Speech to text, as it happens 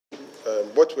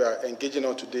what we are engaging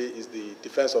on today is the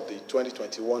defense of the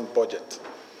 2021 budget.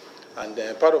 And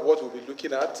part of what we'll be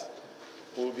looking at,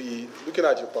 we'll be looking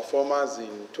at your performance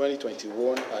in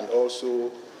 2021 and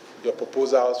also your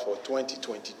proposals for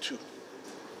 2022.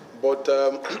 But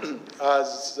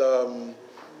as a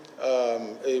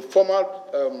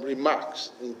formal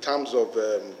remarks in terms of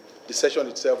the session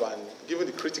itself and given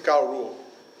the critical role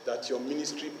that your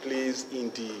ministry plays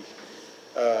in the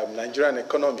Nigerian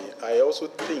economy, I also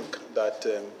think that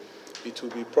it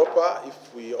will be proper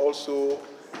if we also,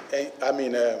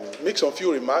 make some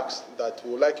few remarks that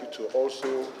we would like you to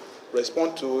also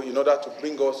respond to in order to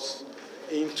bring us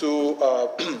into,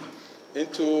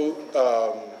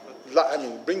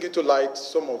 bring into light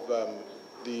some of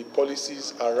the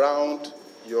policies around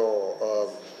your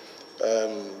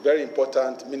very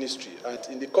important ministry. And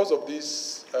in the course of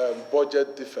this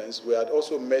budget defense, we had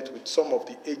also met with some of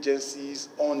the agencies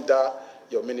under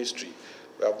your ministry.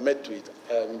 We have met with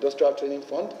Industrial Training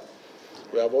Fund,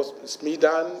 we have also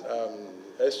SMIDAN,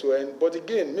 SON, but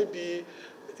again, maybe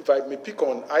if I may pick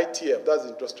on ITF, that's the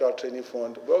Industrial Training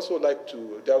Fund, we also like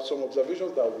to, there are some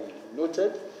observations that we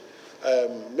noted.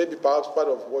 Maybe perhaps part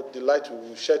of what the light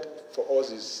will shed for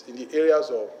us is in the areas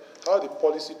of how the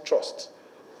policy trust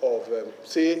of,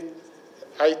 say,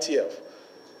 ITF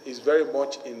is very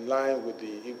much in line with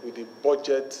the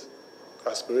budget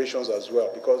aspirations as well,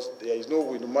 because there is no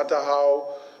matter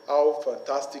how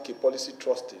fantastic a policy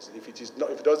trust is, if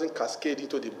it doesn't cascade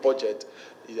into the budget,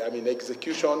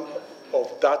 execution of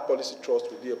that policy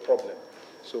trust will be a problem.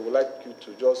 So we'd like you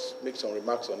to just make some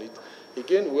remarks on it.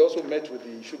 Again, we also met with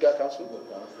the Sugar Council.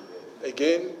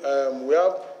 Again, we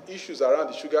have issues around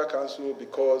the Sugar Council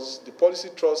because the policy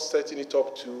trust setting it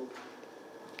up to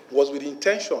was with the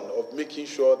intention of making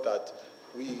sure that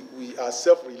we are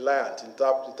self-reliant in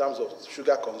terms of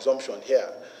sugar consumption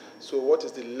here. So what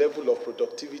is the level of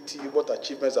productivity? What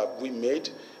achievements have we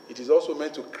made? It is also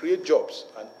meant to create jobs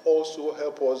and also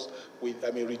help us with,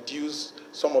 reduce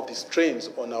some of the strains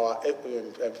on our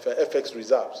FX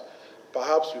reserves.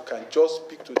 Perhaps you can just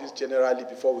speak to this generally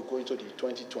before we go into the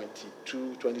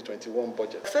 2022-2021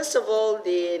 budget. First of all,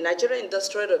 the Nigerian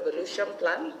Industrial Revolution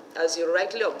Plan, as you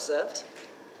rightly observed,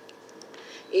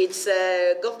 it's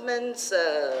government's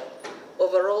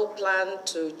overall plan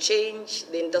to change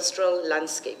the industrial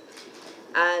landscape.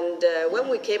 And when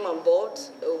we came on board,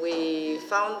 we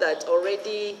found that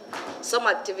already some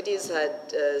activities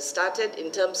had started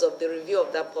in terms of the review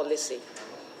of that policy.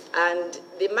 And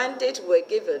the mandate we're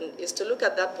given is to look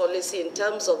at that policy in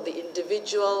terms of the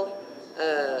individual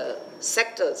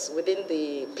sectors within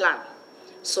the plan.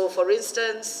 So for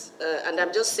instance, and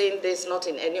I'm just saying this not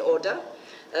in any order,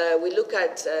 we look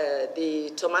at the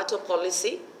tomato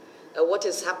policy, what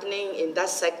is happening in that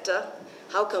sector,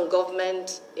 how can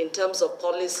government, in terms of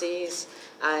policies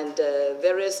and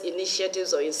various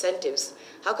initiatives or incentives,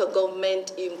 how can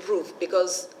government improve?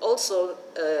 Because also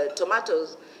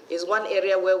tomatoes is one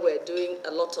area where we're doing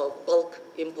a lot of bulk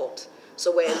import.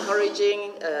 So we're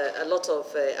encouraging a lot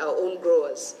of our own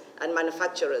growers and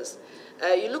manufacturers.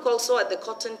 You look also at the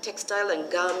cotton, textile, and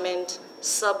garment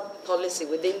sub-policy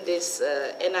within this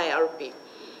NIRP.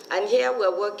 And here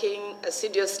we're working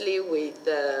assiduously with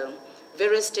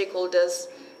various stakeholders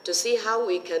to see how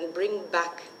we can bring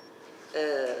back,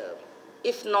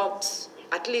 if not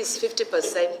at least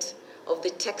 50% of the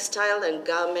textile and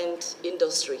garment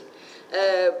industry.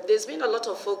 There's been a lot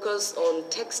of focus on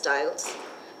textiles,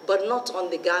 but not on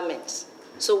the garments.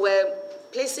 So we're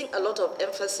placing a lot of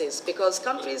emphasis because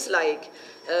countries like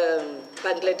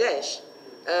Bangladesh,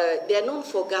 they are known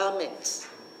for garments,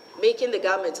 making the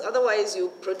garments. Otherwise,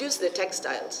 you produce the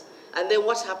textiles, and then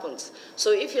what happens?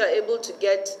 So if you're able to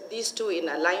get these two in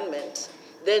alignment,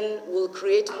 then we'll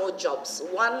create more jobs,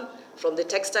 one from the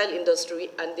textile industry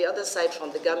and the other side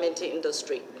from the garment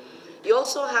industry. You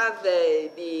also have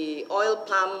the oil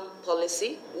palm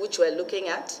policy, which we're looking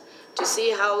at, to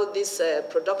see how this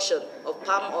production of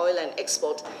palm oil and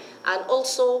export, and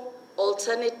also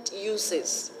alternate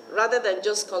uses, rather than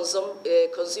just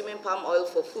consuming palm oil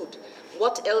for food.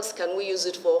 What else can we use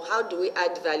it for? How do we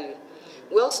add value?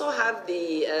 We also have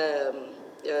the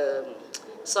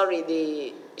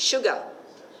sugar.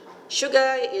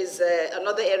 Sugar is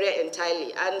another area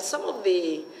entirely, and some of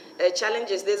the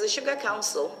challenges, there's a Sugar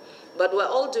Council, but we're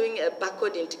all doing a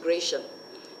backward integration.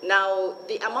 Now,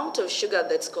 the amount of sugar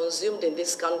that's consumed in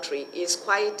this country is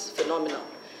quite phenomenal.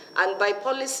 And by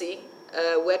policy,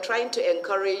 we're trying to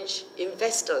encourage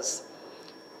investors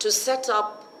to set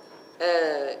up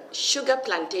sugar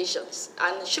plantations.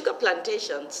 And sugar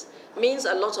plantations means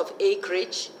a lot of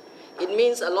acreage, it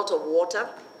means a lot of water,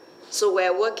 So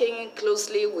we're working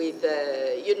closely with,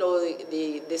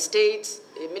 the state,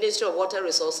 the Ministry of Water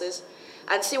Resources,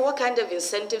 and see what kind of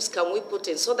incentives can we put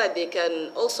in so that they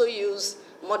can also use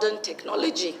modern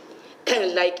technology,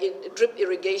 like drip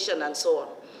irrigation and so on.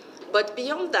 But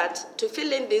beyond that, to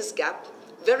fill in this gap,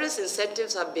 various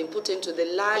incentives have been put into the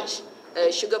large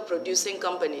sugar-producing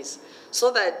companies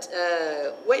so that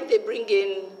when they bring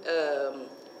in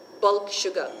bulk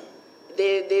sugar,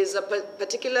 there's a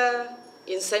particular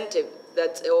incentive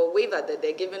or waiver that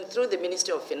they're given through the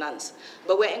Ministry of Finance.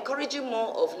 But we're encouraging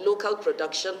more of local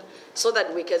production so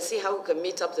that we can see how we can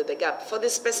meet up to the gap. For the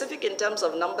specific in terms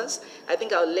of numbers, I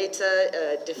think I'll later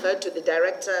defer to the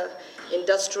Director,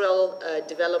 Industrial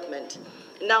Development.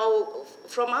 Now,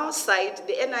 from our side,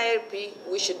 the NIRP,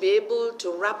 we should be able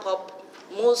to wrap up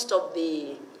most of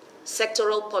the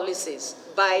sectoral policies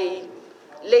by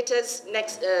latest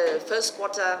next first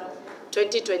quarter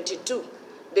 2022,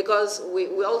 because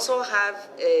we also have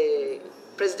a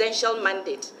presidential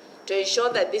mandate to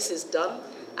ensure that this is done,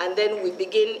 and then we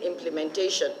begin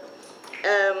implementation.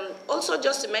 Also,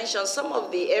 just to mention some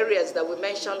of the areas that we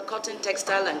mentioned, cotton,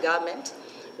 textile, and garment,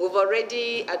 we've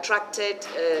already attracted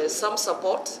some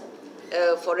support.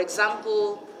 For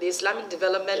example, the Islamic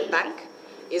Development Bank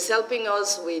is helping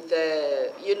us with,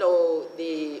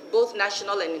 both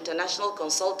national and international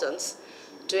consultants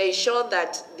to ensure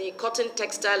that the cotton,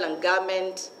 textile, and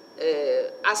garment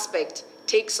aspect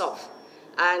takes off.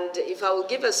 And if I will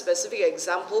give a specific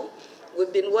example,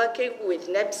 we've been working with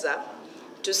NEPSA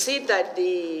to see that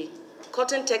the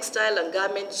cotton, textile, and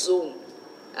garment zone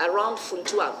around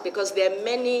Funtua, because there are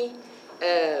many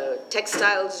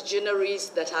textiles,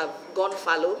 ginneries that have gone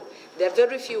fallow. There are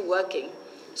very few working,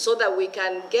 so that we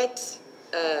can get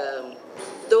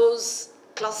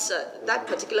that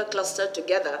particular cluster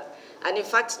together. And in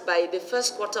fact, by the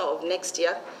first quarter of next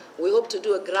year, we hope to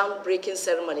do a groundbreaking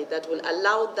ceremony that will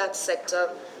allow that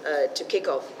sector to kick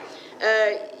off.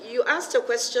 You asked a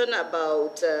question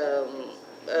about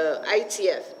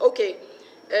ITF. Okay,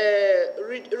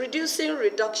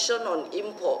 reduction on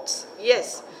imports.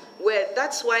 Yes,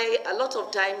 that's why a lot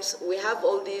of times we have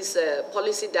all these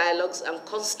policy dialogues and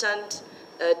constant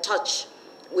touch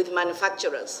with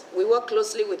manufacturers. We work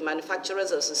closely with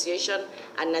Manufacturers Association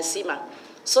and NASIMA,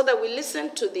 so that we listen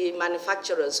to the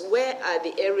manufacturers. Where are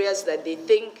the areas that they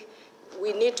think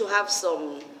we need to have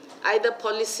some either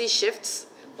policy shifts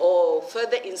or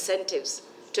further incentives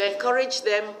to encourage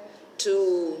them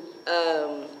to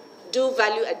do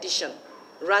value addition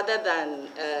rather than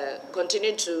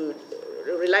continue to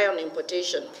rely on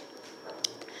importation.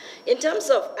 In terms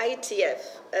of ITF,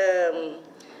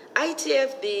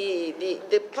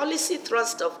 the policy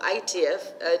thrust of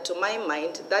ITF, to my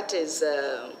mind, that is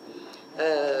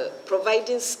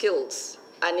providing skills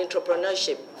and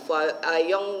entrepreneurship for our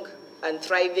young and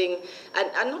thriving,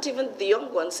 and not even the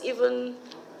young ones, even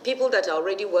people that are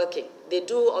already working. They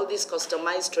do all this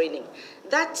customized training.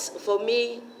 That, for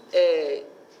me,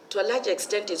 to a large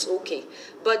extent is okay.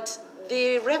 But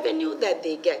the revenue that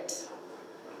they get,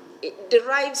 it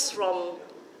derives from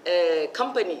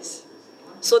companies.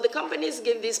 So the companies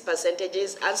give these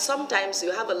percentages, and sometimes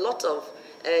you have a lot of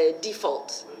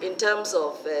default in terms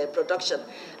of production.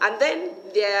 And then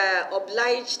they are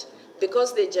obliged,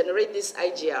 because they generate this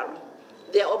IGR,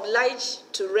 they are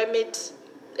obliged to remit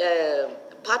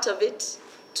part of it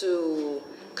to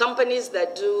companies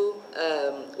that do,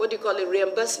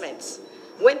 reimbursements.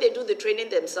 When they do the training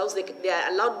themselves, they are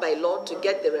allowed by law to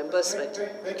get the reimbursement.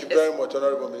 Thank you very much,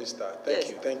 Honorable Minister.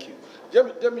 Thank you.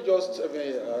 Let me just,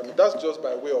 that's just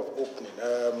by way of opening.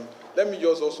 Let me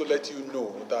just also let you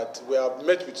know that we have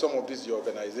met with some of these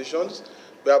organizations.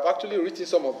 We have actually written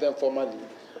some of them formally,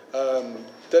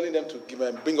 telling them to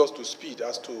bring us to speed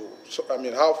as to,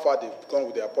 how far they've gone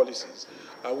with their policies,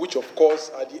 and which, of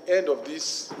course, at the end of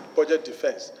this budget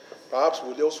defense, perhaps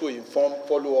will also inform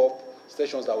follow-up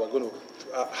sessions that we're going to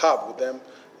have with them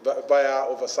via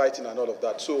oversighting and all of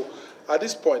that. So at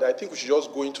this point, I think we should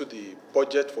just go into the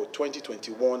budget for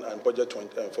 2021 and budget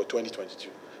for 2022.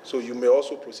 So you may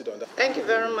also proceed on that. Thank you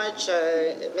very much,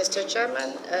 Mr.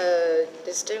 Chairman,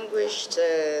 distinguished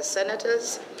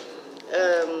senators.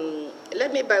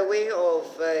 Let me, by way of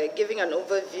giving an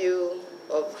overview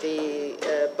of the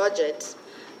budget,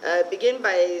 begin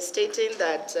by stating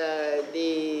that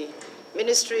the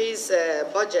ministry's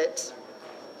budget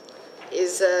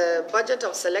is a budget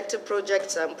of selected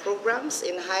projects and programs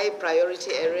in high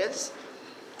priority areas.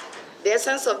 The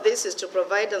essence of this is to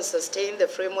provide and sustain the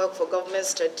framework for government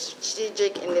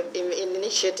strategic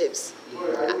initiatives.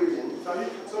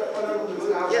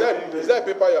 Is that a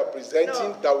paper you are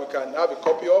presenting that we can have a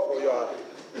copy of, or you are?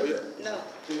 No.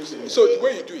 So the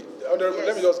way you do it, Honorable, yes.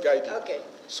 let me just guide you. Okay.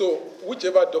 So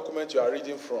whichever document you are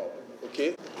reading from,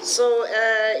 okay? So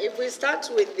if we start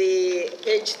with the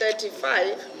page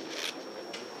 35,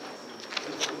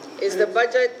 is the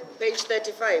budget page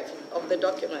 35 of the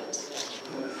document.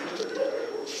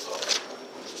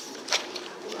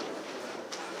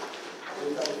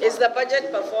 Is the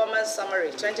budget performance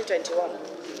summary 2021.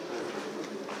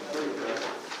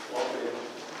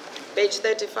 Page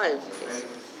 35.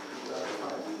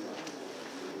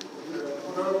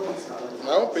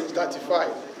 My own page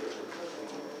 35.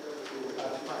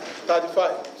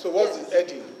 35. So what's the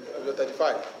heading of your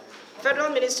 35? Federal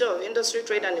Ministry of Industry,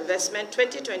 Trade and Investment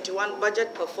 2021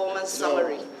 Budget Performance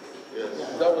Summary. Yes.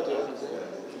 Is that what you're saying?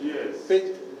 Yes.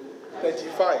 Page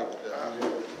 35.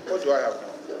 What do I have now?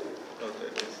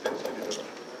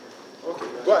 Okay,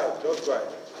 go ahead. Just go ahead.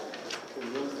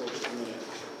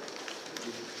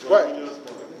 Go ahead.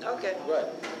 Okay. Go ahead.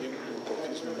 You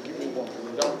confuse me. Give me one.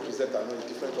 You don't present another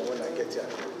different from when I get here.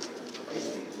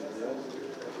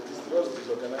 Just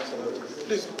disorganize somebody.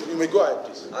 Please, you may go ahead,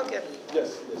 please. Okay.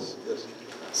 Yes, yes, yes.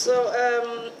 So,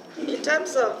 in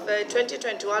terms of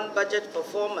 2021 budget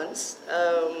performance,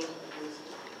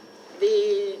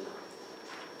 the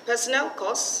personnel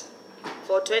costs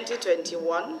for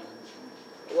 2021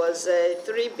 was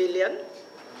 3 billion.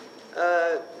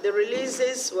 The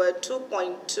releases were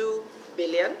 2.2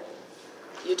 billion,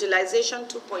 utilization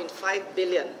 2.5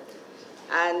 billion,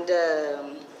 and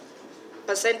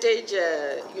percentage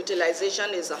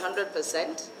utilization is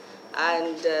 100%.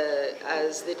 And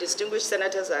as the distinguished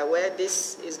senators are aware,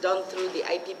 this is done through the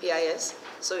IPPIS,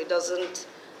 so it doesn't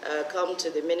come to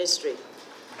the ministry.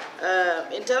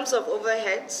 In terms of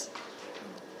overheads,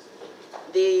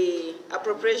 the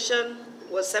appropriation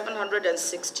was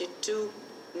 762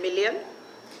 million.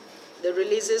 The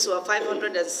releases were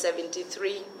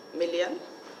 573 million.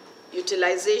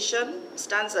 Utilization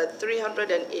stands at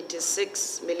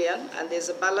 386 million, and there's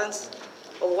a balance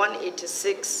of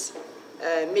 186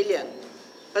 million.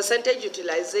 Percentage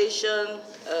utilization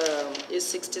is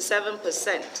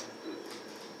 67%.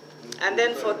 And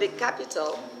then for the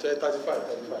capital, 35.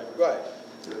 Go ahead.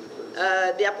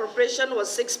 the appropriation was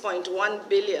 6.1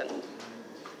 billion,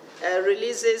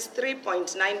 releases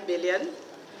 3.9 billion,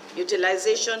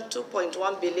 utilization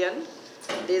 2.1 billion.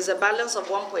 There's a balance of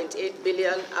 1.8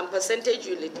 billion, and percentage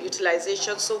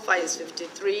utilization so far is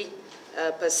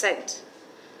 53%.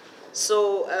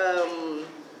 So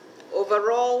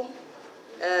overall,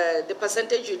 the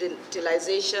percentage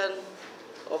utilization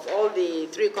of all the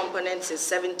three components is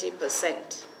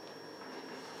 70%.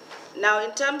 Now,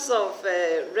 in terms of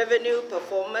revenue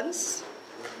performance,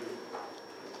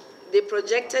 the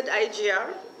projected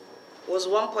IGR was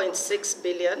 1.6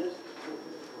 billion.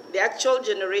 The actual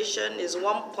generation is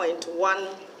 1.1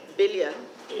 billion.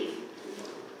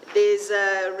 There's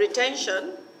a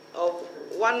retention of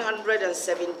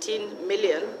 117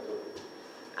 million,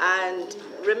 and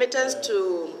remittance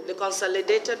to the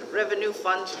Consolidated Revenue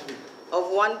Fund of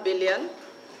 1 billion,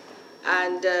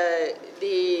 and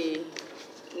the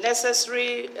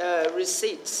necessary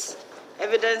receipts,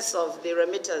 evidence of the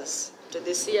remittance to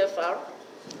the CFR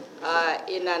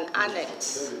in an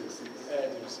annex.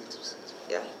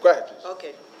 Yeah. Go ahead, please.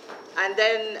 Okay. And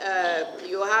then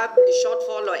you have the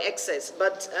shortfall or excess,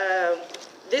 but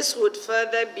this would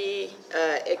further be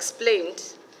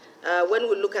explained when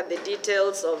we look at the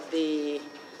details of the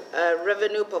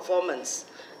revenue performance.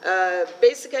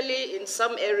 Basically, in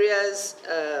some areas,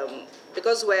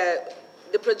 because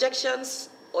the projections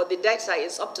or the data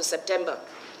is up to September,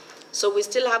 so we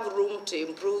still have room to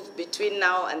improve between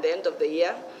now and the end of the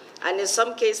year. And in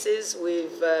some cases,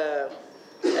 we've a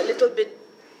little bit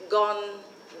gone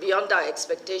beyond our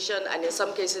expectation, and in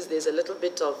some cases, there's a little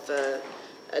bit of a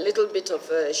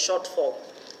shortfall.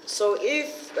 So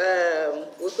if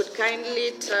we could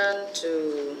kindly turn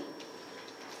to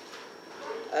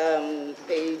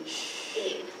page,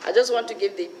 I just want to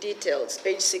give the details,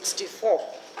 page 64.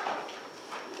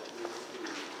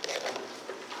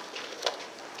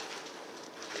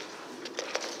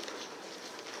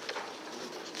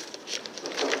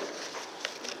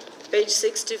 Page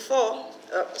 64,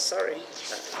 sorry.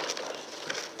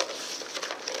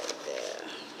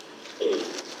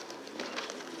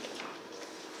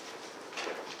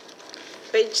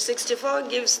 Page 64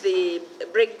 gives the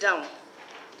breakdown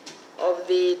of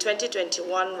the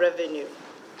 2021 revenue.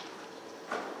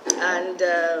 And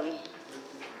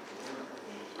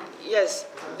yes,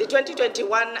 the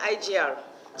 2021 IGR.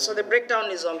 So the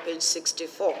breakdown is on page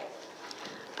 64.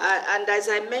 And as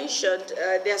I mentioned,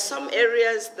 there are some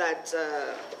areas that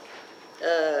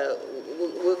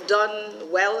we've done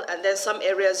well, and then some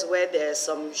areas where there's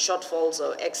some shortfalls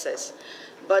or excess.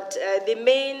 But the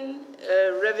main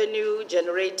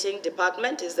revenue-generating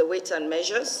department is the Weights and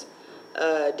Measures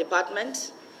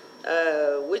department,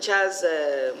 which has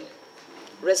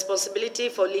responsibility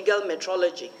for legal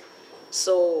metrology.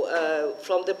 So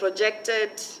from the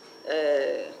projected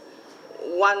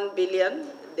 1 billion,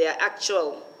 their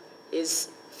actual is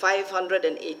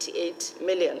 588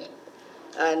 million.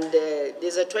 And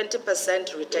there's a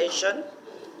 20% retention,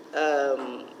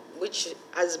 which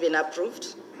has been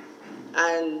approved.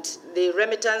 And the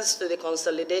remittance to the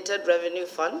Consolidated Revenue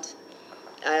Fund.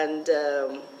 And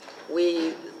there's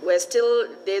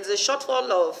a shortfall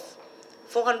of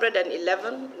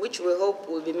 411, which we hope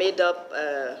will be made up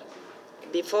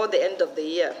before the end of the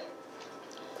year.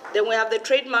 Then we have the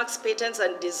Trademarks, Patents,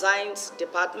 and Designs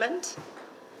Department.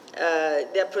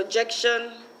 Their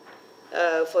projection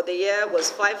for the year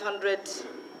was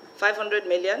 500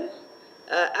 million.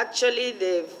 Actually,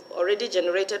 they've already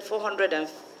generated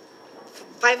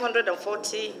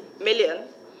 540 million.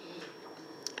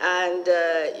 And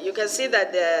you can see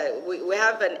that we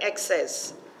have an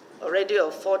excess already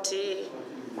of 40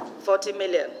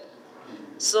 million.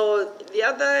 So the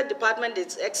other department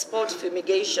is export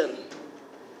fumigation,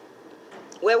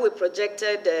 where we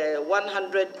projected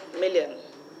 100 million.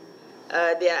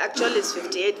 Their actual is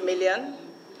 58 million,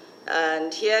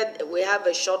 and here we have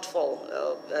a shortfall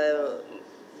of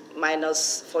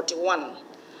minus 41.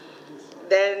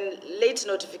 Then late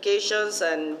notifications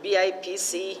and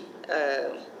BIPC,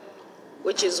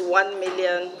 which is 1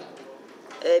 million.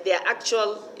 Their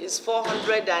actual is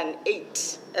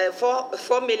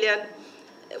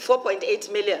 4.8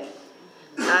 million.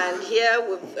 And here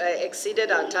we've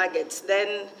exceeded our targets.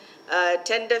 Then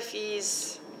tender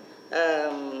fees,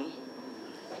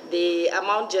 the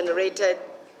amount generated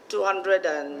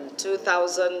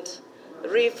 202,000,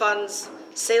 refunds,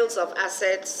 sales of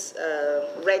assets,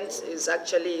 rent is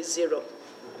actually 0.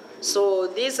 So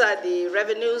these are the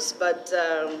revenues, but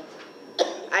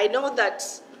I know that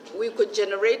we could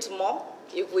generate more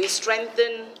if we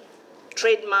strengthen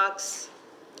trademarks,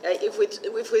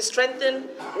 if we strengthen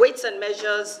weights and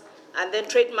measures, and then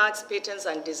trademarks, patents,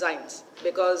 and designs,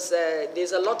 because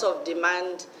there's a lot of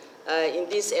demand in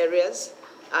these areas.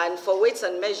 And for weights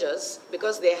and measures,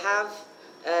 because they have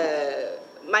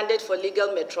mandate for legal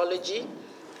metrology,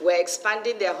 we're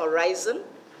expanding their horizon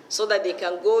so that they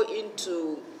can go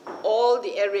into all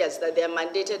the areas that they are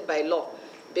mandated by law.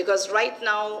 Because right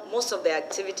now, most of the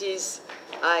activities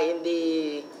are in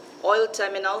the oil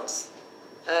terminals,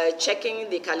 checking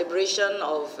the calibration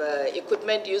of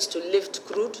equipment used to lift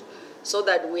crude, so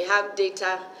that we have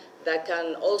data that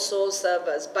can also serve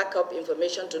as backup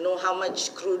information to know how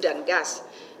much crude and gas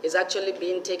is actually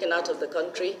being taken out of the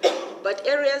country. But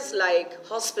areas like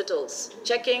hospitals,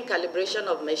 checking calibration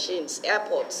of machines,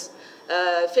 airports,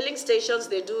 filling stations,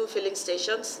 they do filling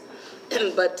stations,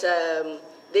 but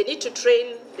they need to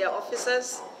train their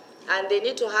officers, and they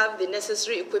need to have the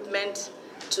necessary equipment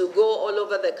to go all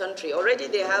over the country. Already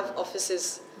they have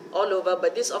offices all over,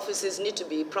 but these offices need to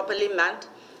be properly manned,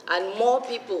 and more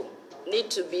people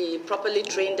need to be properly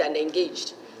trained and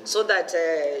engaged, so that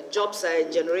jobs are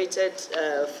generated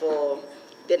for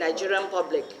the Nigerian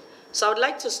public. So I would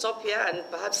like to stop here and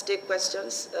perhaps take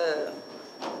questions.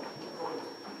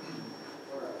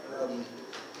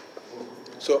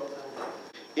 So,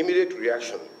 immediate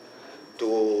reaction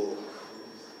to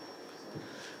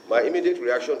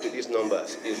these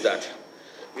numbers is that,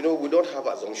 we don't have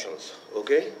assumptions,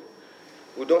 okay?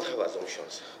 We don't have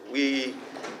assumptions. We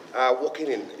are working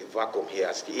in a vacuum here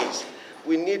as it is.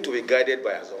 We need to be guided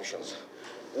by assumptions.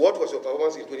 What was your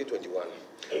performance in 2021?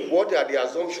 What are the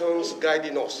assumptions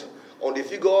guiding us on the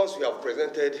figures we have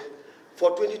presented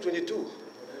for 2022?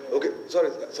 Okay,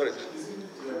 sorry.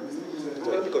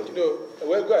 Let me continue. No,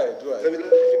 well, go ahead. Let me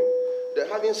continue.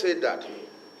 Having said that,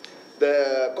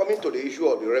 coming to the issue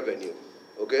of the revenue,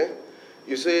 okay?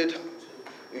 You said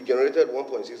you generated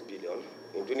 1.6 billion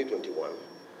in 2021,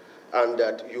 and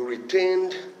that you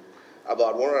retained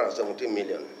about 117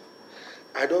 million.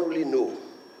 I don't really know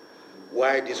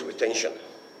why this retention,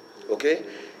 okay?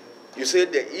 You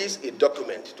said there is a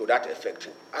document to that effect.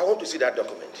 I want to see that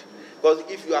document. Because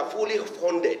if you are fully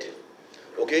funded,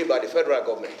 okay, by the federal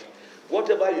government,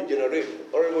 whatever you generate,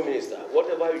 Honorable Minister,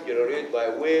 whatever you generate by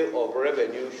way of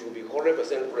revenue should be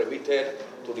 100% remitted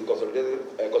to the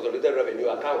consolidated revenue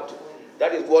account.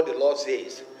 That is what the law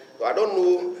says. So I don't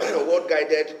know what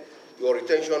guided your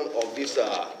retention of this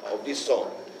sum.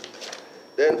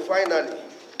 Then finally,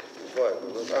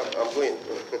 I'm going.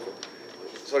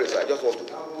 Sorry, sir, I just want to.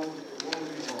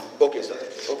 Okay, sir.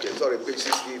 Okay, sorry, page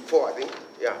 64, I think.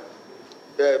 Yeah.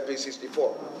 Page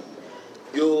 64.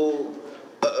 Your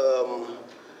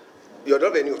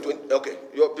revenue, okay,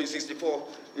 your page 64,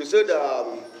 you said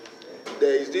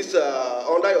there is this,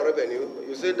 under your revenue,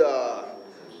 you said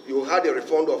you had a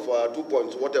refund of 2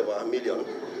 point whatever million.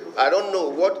 I don't know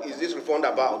what is this refund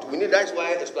about. We need, that's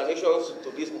why explanations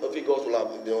to these figures will have,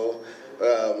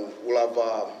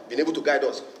 been able to guide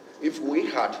us. If we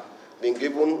had been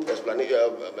given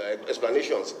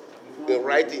explanations in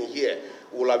writing here,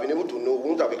 we would have been able to know.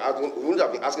 We wouldn't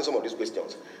have been asking some of these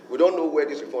questions. We don't know where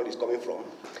this refund is coming from.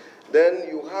 Then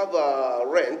you have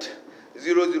rent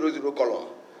 000 column.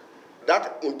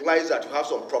 That implies that you have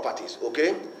some properties,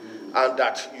 okay? And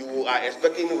that you are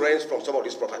expecting rents from some of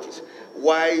these properties.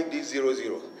 Why this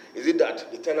 000? Is it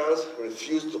that the tenants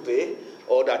refused to pay,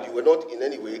 or that you were not in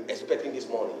any way expecting this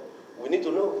money? We need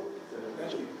to know.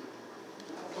 Thank you.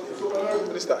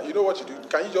 Minister, you know what you do?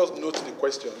 Can you just note the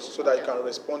questions so that you can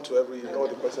respond to all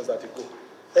the questions that you go?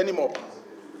 Any more, please?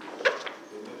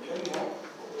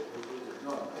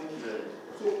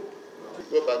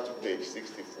 Go back to page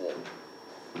 64.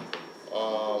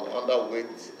 Under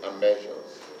weights and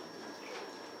measures.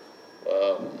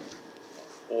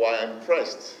 We are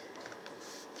impressed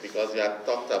because you have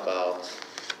talked about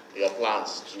your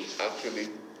plans to actually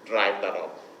drive that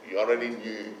up. You already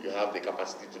knew you have the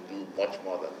capacity to do much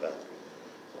more than that.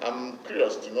 I'm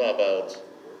curious to know about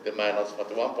the minus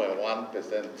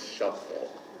 41.1% shortfall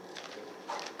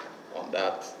on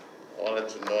that. I wanted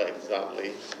to know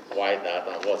exactly why that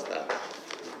and what's that.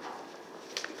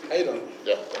 Are you done?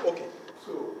 Yeah. Okay.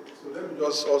 So let me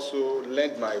just also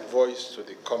lend my voice to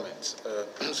the comments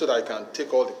so that I can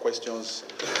take all the questions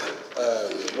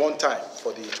one time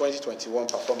for the 2021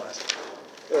 performance.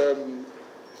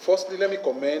 Firstly, let me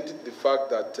commend the fact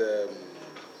that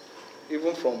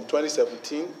even from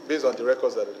 2017, based on the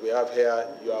records that we have here,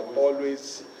 you have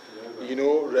always,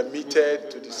 remitted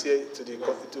to the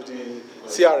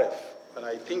CRF, and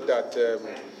I think that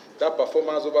that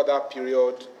performance over that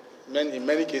period, in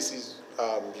many cases,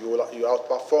 you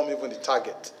outperform even the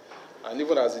target, and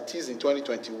even as it is in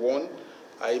 2021,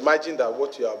 I imagine that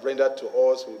what you have rendered to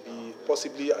us will be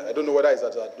possibly, I don't know whether it's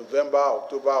at November,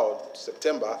 October, or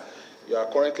September. You are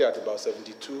currently at about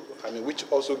 72, which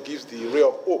also gives the ray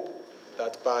of hope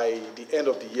that by the end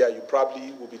of the year, you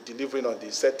probably will be delivering on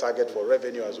the set target for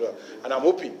revenue as well. And I'm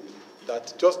hoping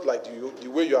that just like the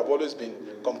way you have always been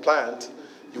compliant,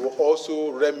 you will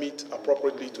also remit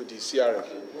appropriately to the CRF.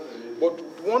 But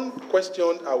one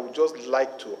question I would just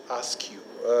like to ask you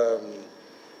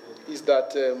is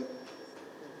that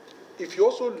if you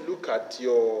also look at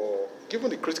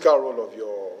given the critical role of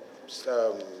your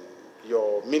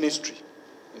ministry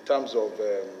in terms of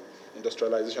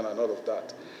industrialization and all of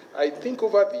that, I think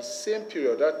over the same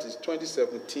period, that is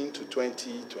 2017 to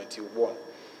 2021,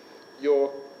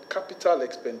 your capital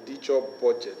expenditure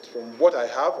budget, from what I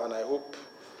have, and I hope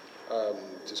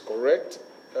it is correct,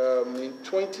 in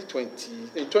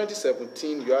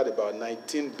 2017, you had about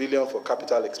 19 billion for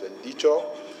capital expenditure,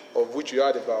 of which you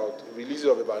had about releases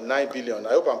of about 9 billion.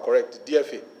 I hope I'm correct.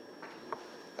 DFA.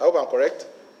 I hope I'm correct.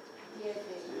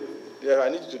 Yeah, I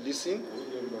need you to listen.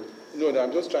 No,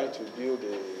 I'm just trying to build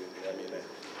the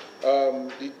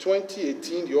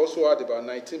 2018, you also had about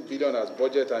 19 billion as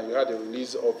budget, and you had a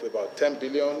release of about 10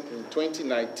 billion. In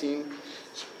 2019,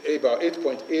 about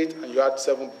 8.8, and you had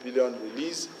 7 billion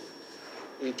release.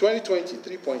 In 2020,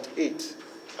 3.8,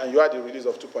 and you had a release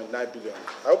of 2.9 billion.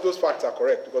 I hope those facts are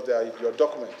correct because they are in your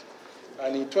document.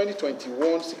 And in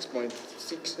 2021,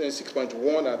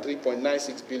 6.1 and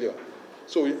 3.96 billion.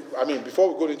 So,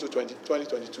 before we go into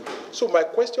 2022. So my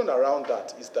question around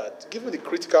that is that, given the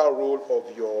critical role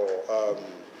of your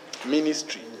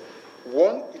ministry,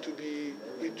 one, it will be,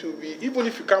 even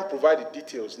if you can't provide the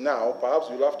details now, perhaps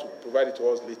you'll have to provide it to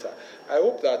us later. I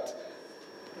hope that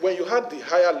when you had the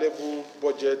higher level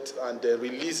budget and the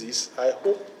releases, I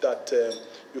hope that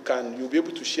you'll be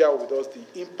able to share with us the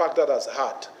impact that has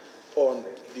had on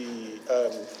the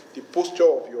posture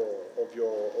of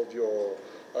your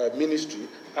ministry,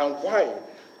 and why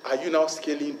are you now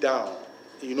scaling down?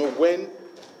 When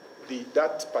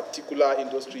that particular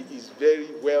industry is very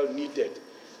well needed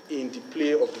in the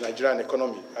play of the Nigerian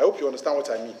economy. I hope you understand what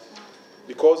I mean.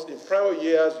 Because in prior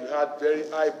years, you had very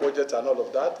high budgets and all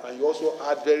of that, and you also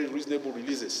had very reasonable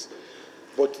releases.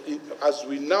 But as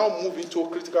we now move into a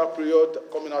critical period,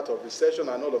 coming out of recession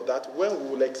and all of that, when we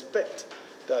will expect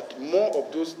that more of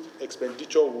those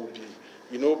expenditure will be,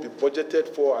 be budgeted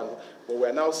for, but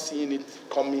we're now seeing it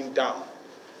coming down.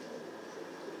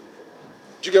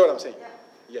 Do you get what I'm saying?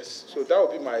 Yes, so that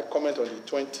would be my comment on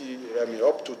the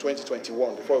up to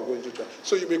 2021 before we go into 20.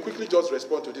 So you may quickly just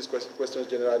respond to these questions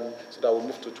generally so that we'll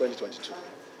move to 2022.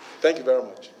 Thank you very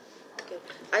much. Okay.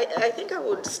 I think I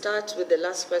would start with the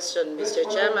last question, Mr.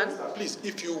 Chairman. Please,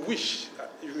 if you wish,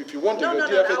 if you want your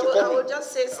DFA to come I will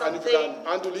just say something. And if you can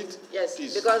handle it, yes,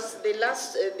 please. Because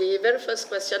the very first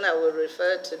question I will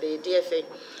refer to the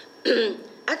DFA.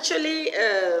 Actually,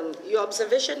 your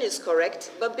observation is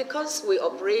correct, but because we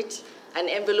operate an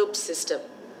envelope system,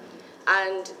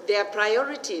 and there are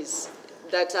priorities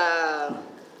that are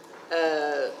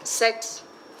set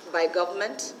by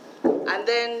government, and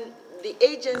then the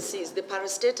agencies, the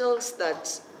parastatals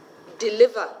that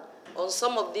deliver on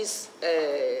some of these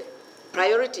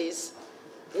priorities,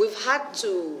 we've had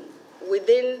to,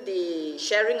 within the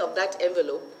sharing of that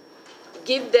envelope,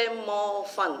 give them more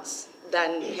funds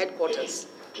than headquarters.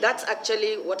 That's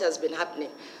actually what has been happening.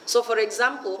 So, for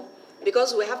example,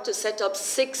 because we have to set up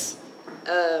 6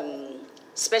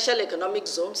 special economic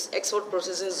zones, export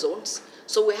processing zones,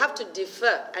 so we have to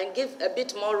defer and give a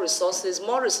bit more resources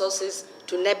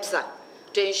to NEPSA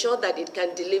to ensure that it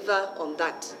can deliver on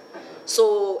that.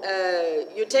 So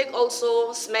you take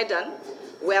also SMEDAN,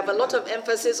 we have a lot of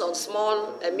emphasis on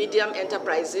small and medium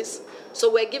enterprises, so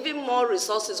we're giving more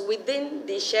resources within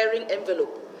the sharing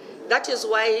envelope. That is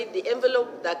why the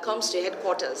envelope that comes to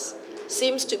headquarters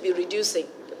seems to be reducing,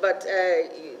 but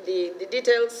the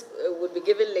details will be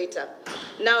given later.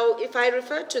 Now, if I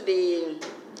refer to the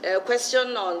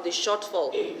question on the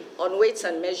shortfall on weights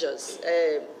and measures,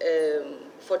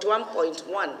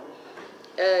 41.1,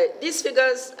 these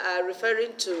figures are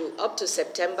referring to up to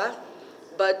September,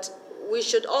 but we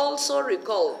should also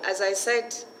recall, as I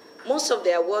said, most of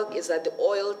their work is at the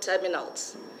oil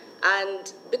terminals.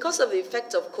 And because of the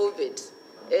effect of COVID,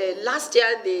 last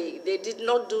year they did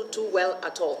not do too well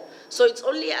at all. So it's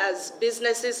only as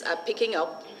businesses are picking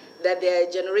up that they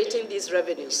are generating these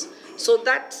revenues. So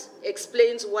that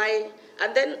explains why,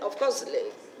 and then of course,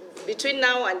 between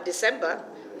now and December,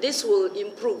 this will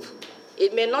improve.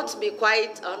 It may not be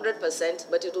quite 100%,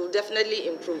 but it will definitely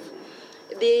improve.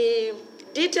 The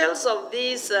details of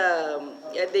these,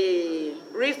 the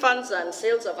refunds and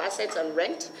sales of assets and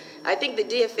rent, I think the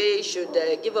DFA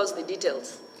should give us the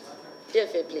details.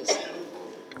 DFA, please.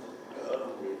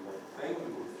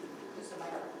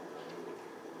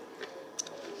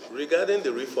 Regarding the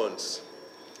refunds,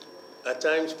 at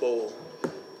times for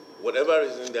whatever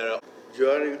reason there are.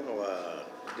 During our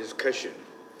discussion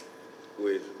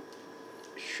with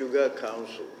Sugar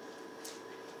Council,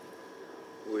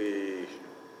 we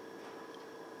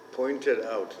pointed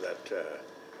out that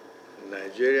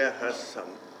Nigeria has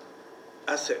some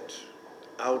assets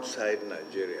outside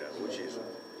Nigeria, which is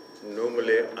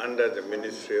normally under the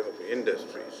Ministry of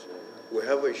Industries. We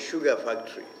have a sugar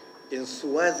factory in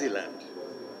Swaziland.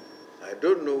 I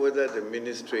don't know whether the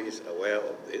ministry is aware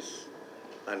of this,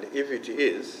 and if it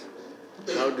is,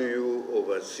 how do you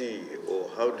oversee or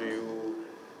how do you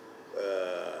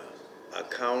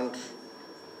account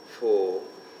for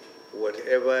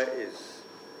whatever is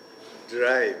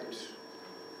derived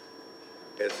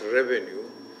as revenue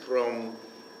from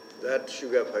that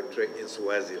sugar factory in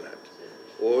Swaziland?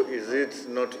 Or is it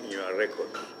not in your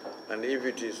record? And if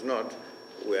it is not,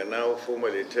 we are now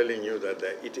formally telling you that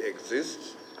it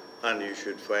exists and you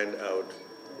should find out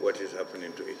what is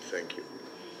happening to it. Thank you.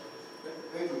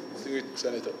 Thank you,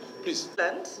 Senator. Please.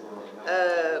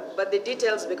 But the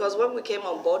details, because when we came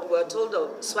on board, we were told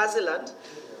of Swaziland,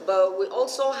 but we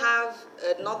also have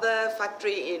another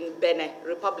factory in Benin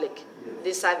Republic,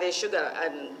 the Save Sugar,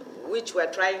 and which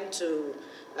we're trying to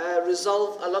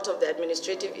resolve a lot of the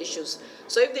administrative issues.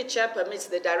 So if the chair permits,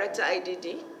 the director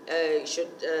IDD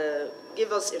should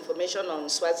give us information on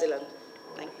Swaziland.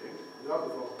 Thank you.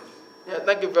 Yeah,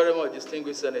 thank you very much,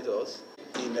 distinguished senators.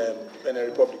 In Benin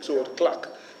Republic. So, clerk,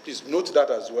 please note that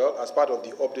as well as part of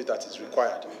the update that is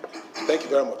required. Thank you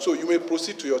very much. So, you may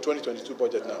proceed to your 2022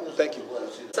 budget now. Thank you.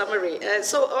 Summary.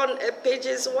 So, on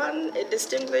pages 1,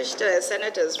 distinguished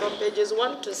senators, from pages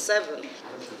 1 to 7,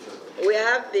 we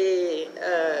have the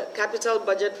capital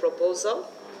budget proposal,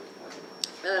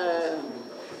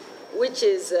 which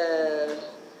is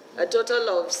a total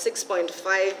of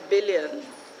 6.5 billion,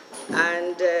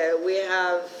 and we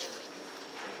have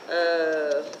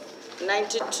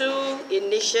 92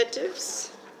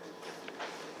 initiatives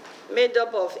made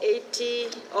up of 80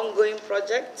 ongoing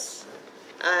projects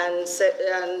and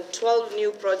 12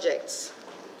 new projects.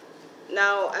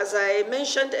 Now, as I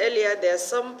mentioned earlier, there are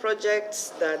some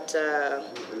projects that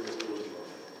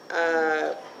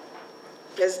are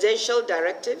presidential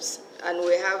directives, and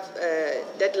we have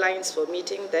deadlines for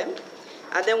meeting them.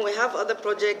 And then we have other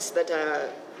projects that are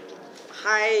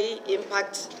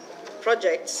high-impact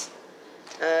projects,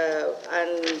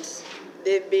 and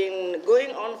they've been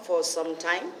going on for some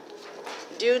time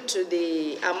due to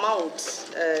the amount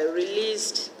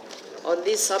released on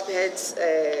these subheads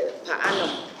per annum.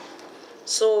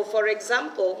 So, for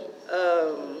example,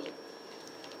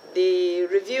 the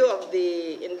review of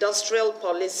the industrial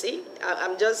policy,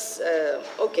 I'm just,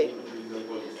 okay.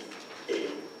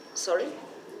 Sorry?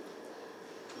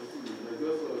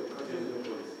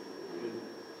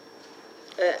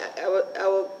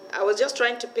 I was just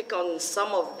trying to pick on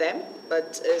some of them,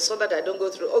 but so that I don't go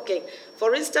through. Okay,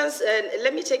 for instance,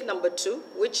 let me take number 2,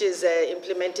 which is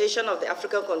implementation of the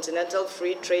African Continental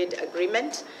Free Trade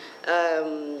Agreement.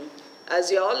 As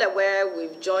you're all aware,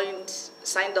 we've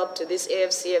signed up to this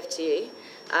AFCFTA,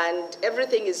 and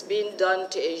everything is being done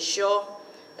to ensure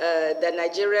that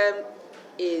Nigeria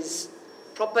is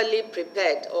properly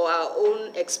prepared, or our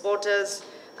own exporters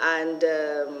and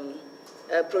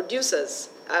producers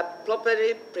are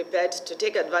properly prepared to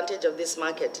take advantage of this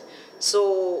market.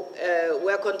 So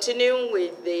we're continuing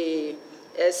with the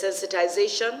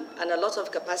sensitization and a lot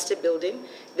of capacity building.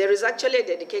 There is actually a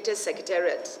dedicated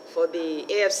secretariat for the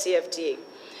AFCFTA.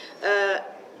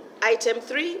 Item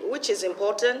 3, which is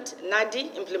important,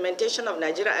 NADI, Implementation of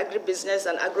Nigeria Agribusiness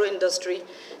and Agro-Industry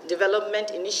Development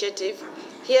Initiative.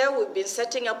 Here we've been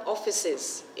setting up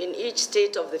offices in each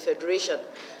state of the Federation.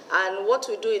 And what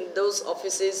we do in those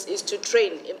offices is to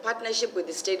train in partnership with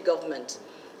the state government.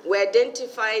 We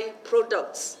identify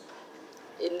products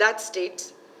in that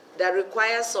state that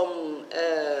require some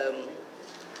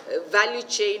value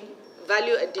chain,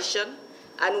 value addition,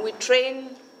 and we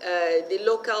train the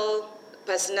local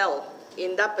personnel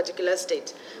in that particular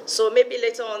state. So maybe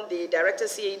later on the Director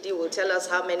CAD will tell us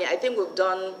how many. I think we've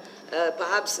done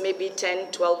perhaps maybe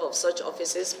 10, 12 of such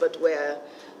offices, but we're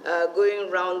going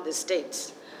around the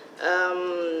states.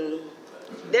 The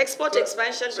export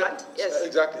expansion grant, yes.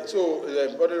 Exactly. So,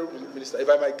 Honorable Minister, if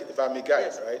I may guide,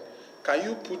 yes. Right? Can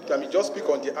you just speak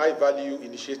on the high value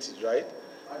initiatives, right?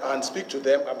 And speak to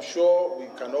them. I'm sure we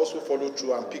can also follow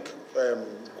through and pick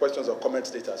questions or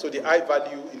comments later. So the high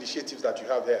value initiatives that you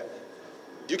have here,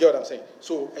 do you get what I'm saying?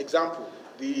 So, example,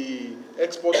 the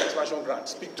export expansion grant,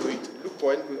 speak to it. Look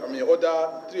for,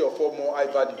 order 3 or 4 more high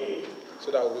value, so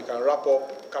that we can wrap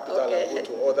up capital and go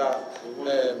to other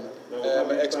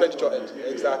expenditure.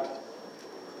 Exactly.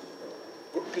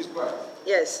 Please go ahead.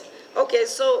 Yes. Okay,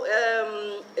 so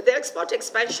the export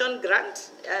expansion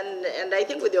grant, and I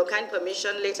think with your kind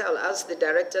permission, later I'll ask the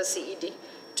Director CED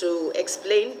to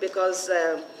explain, because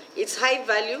it's high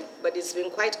value, but it's been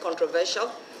quite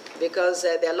controversial, because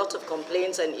there are a lot of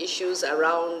complaints and issues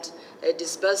around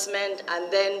disbursement, and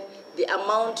then the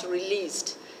amount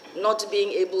released not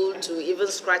being able to even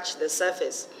scratch the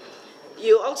surface.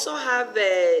 You also have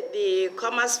the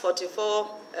Commerce 44,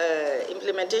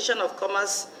 implementation of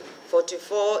Commerce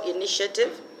 44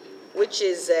 initiative, which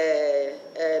is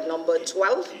number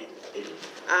 12.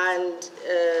 And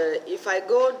if I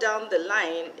go down the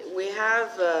line, we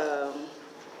have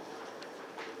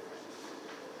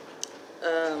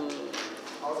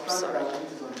sorry.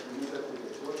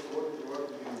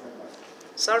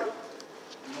 Sorry?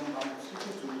 I'm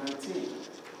speaking to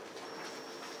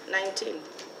 19.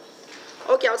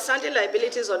 Okay, outstanding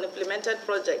liabilities on implemented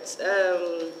projects.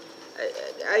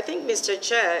 I think, Mr.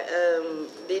 Chair,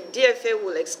 the DFA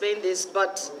will explain this,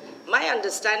 but my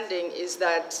understanding is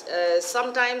that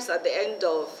sometimes at the end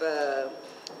of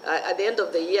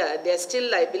the year, there are still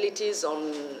liabilities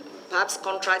on perhaps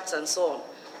contracts and so on.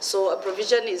 So a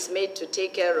provision is made to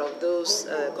take care of those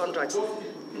contracts.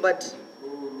 But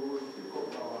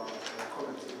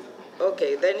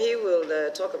okay, then he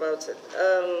will talk about it.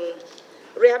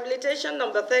 Rehabilitation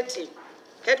number 30,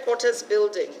 headquarters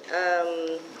building.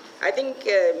 I think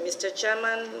Mr.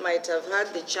 Chairman might have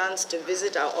had the chance to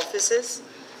visit our offices.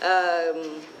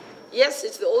 Yes,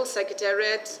 it's the old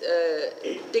secretariat,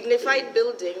 dignified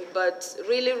building, but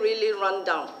really, really run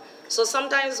down. So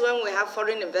sometimes when we have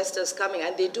foreign investors coming,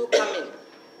 and they do come in,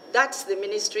 that's the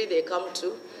ministry they come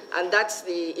to, and that's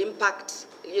the impact,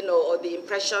 or the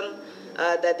impression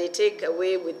that they take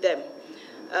away with them.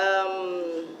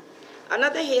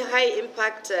 Another high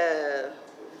impact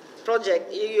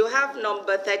project, you have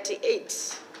number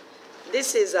 38.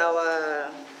 This is our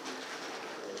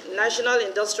National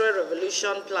Industrial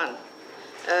Revolution Plan.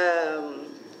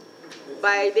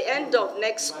 By the end of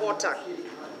next quarter,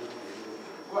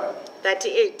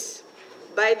 38.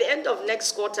 By the end of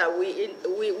next quarter,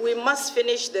 we must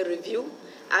finish the review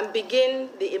and begin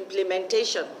the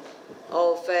implementation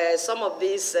of some of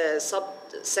these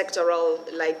sub-sectoral,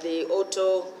 like the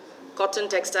auto, cotton,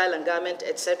 textile, and garment,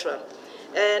 etc.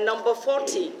 Number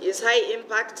 40 is high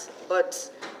impact,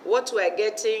 but what we're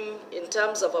getting in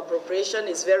terms of appropriation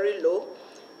is very low.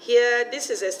 Here, this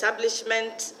is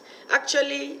establishment.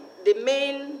 Actually, the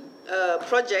main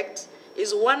project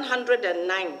is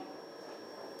 109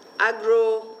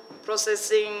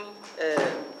 agro-processing,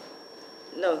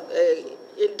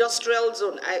 industrial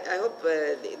zone. I hope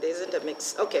there isn't a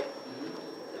mix. Okay.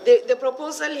 The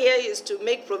proposal here is to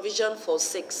make provision for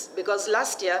 6, because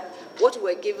last year, what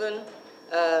we were given,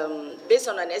 based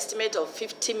on an estimate of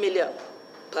 50 million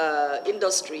per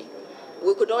industry,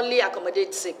 we could only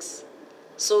accommodate 6.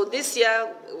 So this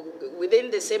year,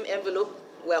 within the same envelope,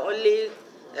 we're only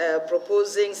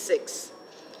proposing 6.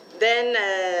 Then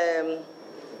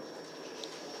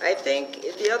I think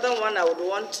the other one I would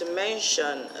want to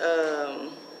mention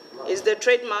is the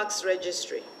trademarks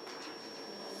registry.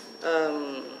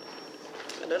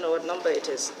 I don't know what number it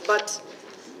is, but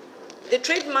the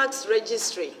trademarks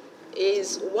registry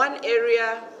is one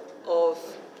area of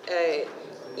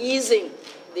easing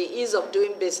the ease of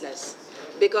doing business,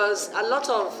 because a lot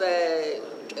of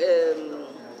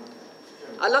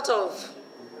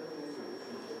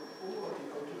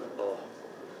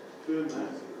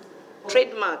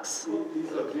trademarks.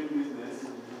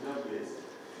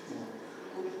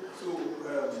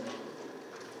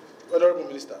 Honorable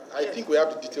Minister, I think we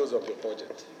have the details of your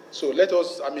project. So let's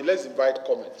invite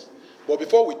comments. But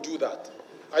before we do that,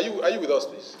 are you with us,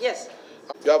 please? Yes.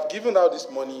 You have given out this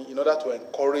money in order to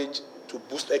encourage, to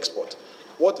boost export.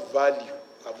 What value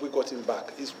have we gotten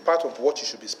back is part of what you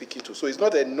should be speaking to. So it's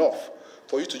not enough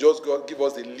for you to just give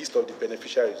us the list of the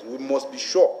beneficiaries. We must be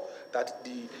sure that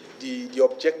the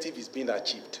objective is being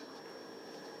achieved.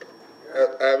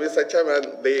 Mr.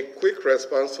 Chairman, the quick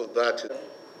response to that is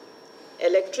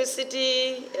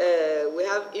electricity, we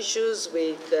have issues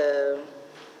with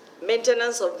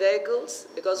maintenance of vehicles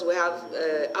because we have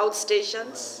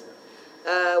outstations.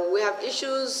 We have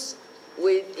issues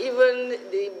with even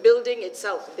the building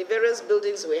itself. The various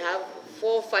buildings, we have 4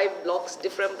 or 5 blocks,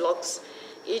 different blocks,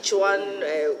 each one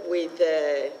with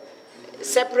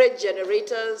separate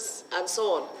generators and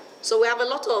so on. So we have a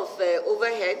lot of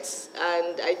overheads,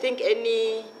 and I think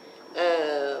any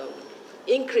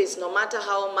increase, no matter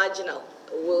how marginal,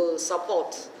 will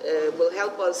support, will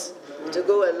help us to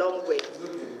go a long way.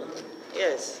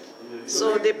 Yes.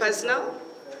 So the personnel?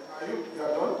 Are you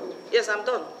done? Yes, I'm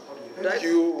done. Thank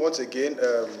you once again,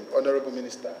 Honorable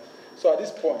Minister. So at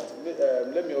this point,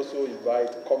 let me also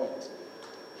invite comments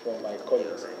from my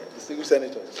colleagues, distinguished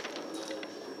senators.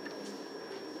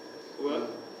 Well,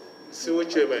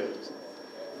 distinguished chairman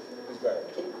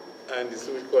and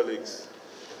distinguished colleagues,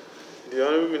 the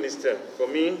Honorable Minister, for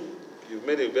me, you've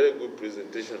made a very good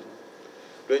presentation,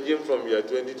 ranging from your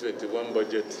 2021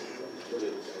 budget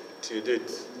to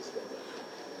date.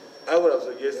 I would have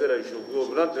suggested I should go,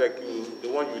 but not like the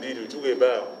one you did, you took a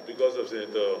bow because of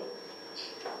Senator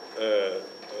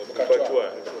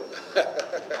Abiru.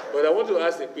 But I want to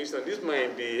ask a question. This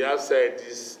might be outside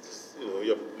this,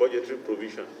 your budgetary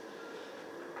provision.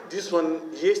 This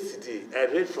one, yesterday, I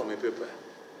read from a paper,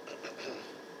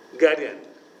 Guardian,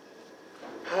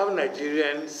 how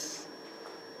Nigerians,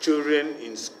 children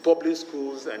in public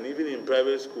schools and even in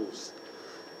private schools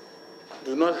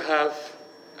do not have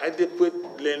adequate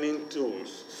learning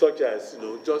tools, such as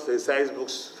just exercise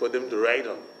books for them to write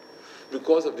on,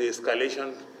 because of the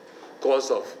escalation cost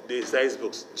of the exercise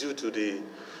books due to the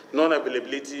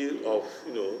non-availability of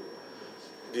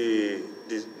the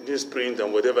newsprint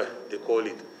and whatever they call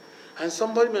it. And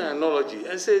somebody made an analogy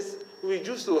and says we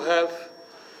used to have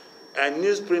a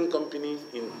newsprint company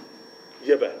in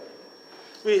Yeba.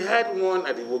 We had one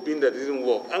at the Wobin that didn't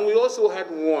work, and we also had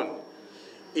one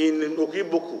in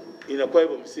Okiboku, in Akwa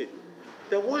Ibom State.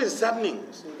 Then what is happening?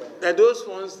 That those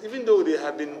ones, even though they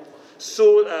have been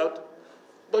sold out,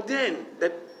 but then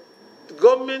that the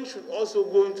government should also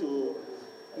go into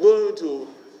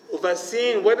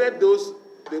overseeing whether those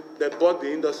that bought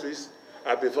the industries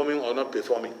are performing or not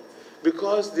performing.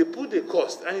 Because they put the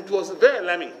cost, and it was very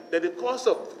alarming that the cost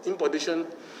of importation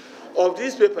of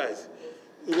these papers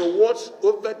was worth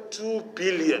over $2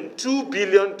 billion,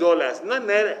 not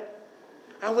naira.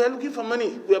 And we're looking for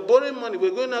money. We're borrowing money. We're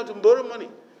going out to borrow money.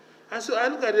 And so I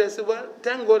look at it and say, well,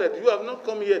 thank God that you have not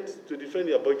come yet to defend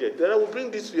your budget. Then I will bring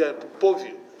this to your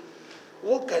purview.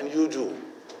 What can you do?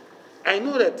 I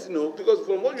know that, because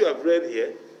from what you have read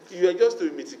here, you are just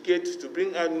to mitigate, to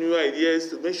bring out new ideas,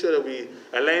 to make sure that we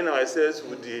align ourselves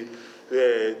with the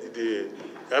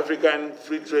African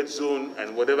Free Trade Zone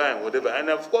and whatever and whatever. And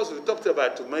of course, we talked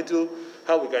about tomato,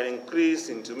 how we can increase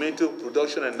in tomato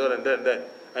production and that and that and that.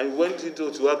 And we went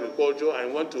into agriculture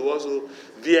and want to also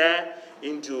veer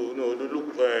into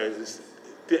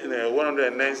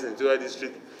 109 senatorial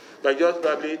district by just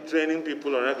probably training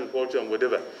people on agriculture and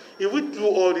whatever. If we do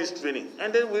all this training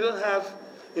and then we don't have,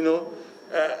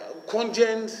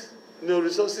 congent,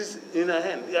 resources in our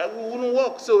hand, yeah, we wouldn't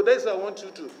work. So that's why I want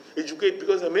you to educate,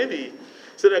 because maybe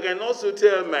so that I can also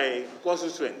tell my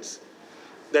constituents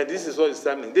that this is what is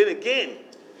happening. Then again,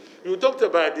 you talked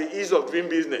about the ease of doing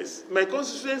business. My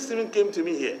constituents even came to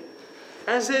me here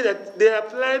and said that they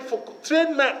applied for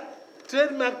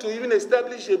trademark to even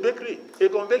establish a bakery, a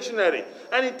confectionery,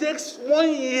 and it takes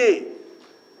 1 year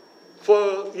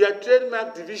for your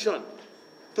trademark division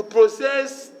to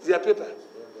process their paper.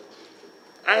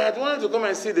 I had wanted to come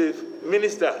and see the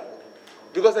minister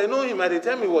because I know him at the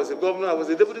time he was a governor, I was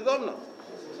a deputy governor.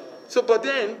 So, but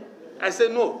then I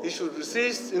said, no, he should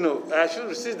resist, I should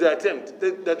resist the attempt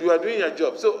that you are doing your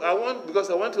job. So because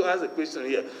I want to ask a question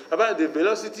here about the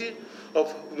velocity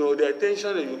of, the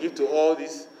attention that you give to all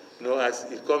this, as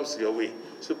it comes your way.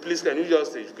 So please, can you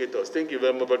just educate us? Thank you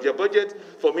very much. But your budget,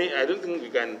 for me, I don't think we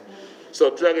can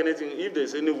subtract anything. If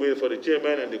there's any way for the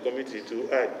chairman and the committee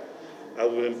to add, I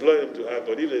will employ them to add.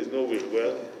 But if there's no way,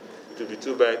 well, it will be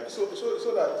too bad. So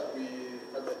that we...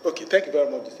 Okay, thank you very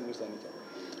much, distinguished Senator.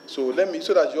 So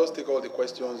so that you just take all the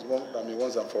questions,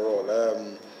 once and for all.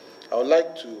 I would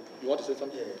like to... You want to say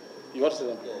something? Yeah. You want to say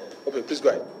something? Yeah. Okay, please go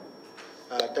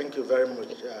ahead. Thank you very much,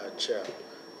 Chair.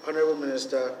 Honorable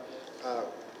Minister,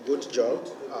 good job.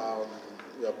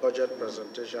 Your budget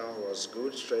presentation was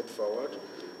good, straightforward.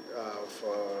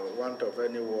 For want of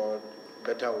any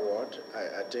better word,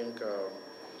 I think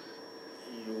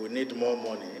you will need more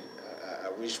money.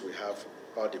 I wish we have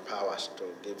all the powers to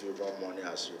give you more money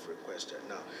as you've requested.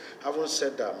 Now, having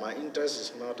said that, my interest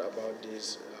is not about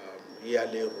this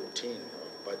yearly routine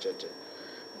of budgeting,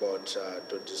 but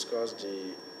to discuss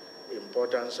the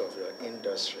importance of your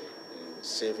industry in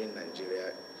saving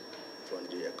Nigeria from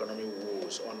the economic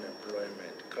woes,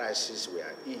 unemployment, crisis we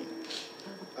are in.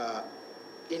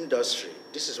 Industry,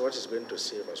 this is what is going to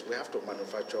save us. We have to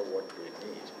manufacture what we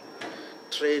need.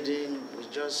 Trading, we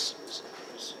just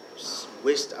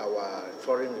waste our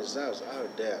foreign reserves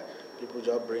out there. People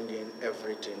just bring in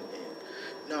everything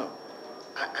in. Now,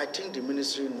 I think the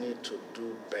ministry need to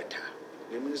do better.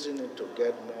 The ministry need to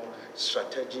get more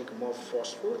strategic, more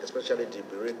forceful, especially the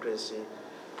bureaucracy,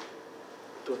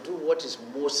 to do what is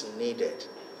most needed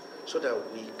so that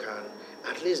we can,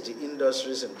 at least the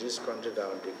industries in this country that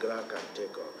are on the ground can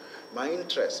take off. My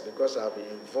interest, because I've been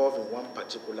involved in one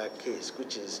particular case,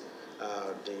 which is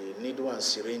the needle and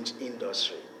syringe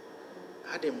industry.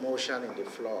 I had a motion in the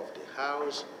floor of the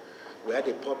House. We had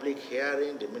a public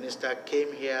hearing. The minister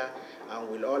came here, and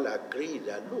we'll all agree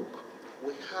that, look,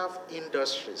 we have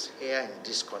industries here in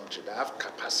this country that have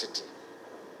capacity.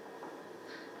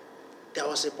 There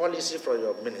was a policy from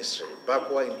your ministry,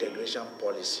 backward integration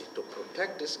policy, to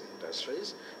protect these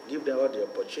industries, give them all the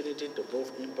opportunity to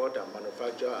both import and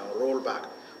manufacture and roll back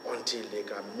until they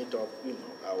can meet up,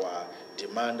 our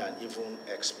demand and even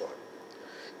export.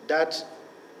 That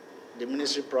the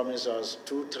ministry promised us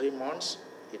 2-3 months.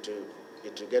 It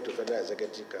will get to Federal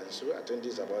Executive Council. I think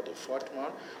this is about the 4th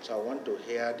month. So I want to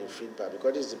hear the feedback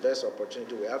because it's the best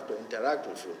opportunity we have to interact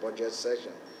with your budget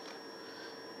session.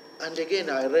 And again,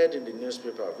 I read in the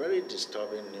newspaper, very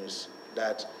disturbing news,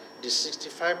 that the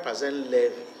 65%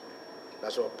 levy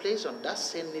that was placed on that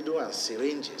same needle and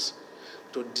syringes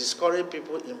to discourage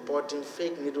people importing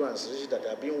fake needle and syringes that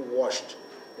are being washed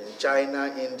in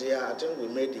China, India. I think we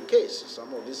made the case.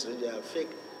 Some of these syringes are fake.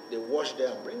 They wash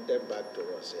them and bring them back to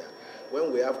us here.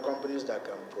 When we have companies that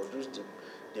can produce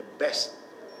the best,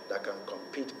 that can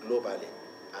compete globally,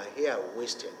 are here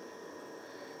wasting.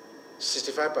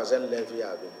 65% levy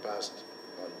has been passed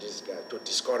on this guy to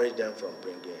discourage them from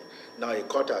bringing in. Now a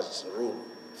court has ruled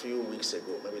a few weeks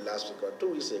ago, maybe last week or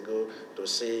 2 weeks ago, to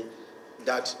say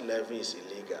that levy is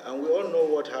illegal. And we all know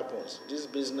what happens. These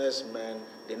businessmen,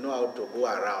 they know how to go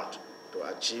around to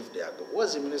achieve their goal.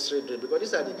 What's the ministry doing? Because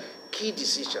these are the key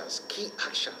decisions, key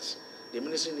actions the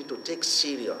ministry need to take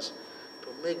serious to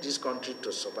make this country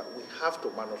to survive. We have to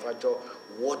manufacture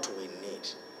what we need,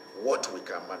 what we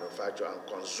can manufacture, and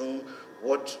consume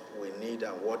what we need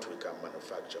and what we can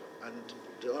manufacture. And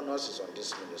the onus is on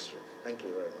this ministry. Thank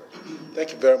you very much.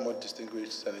 Thank you very much,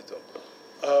 distinguished Senator.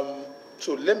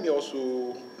 So let me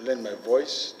also lend my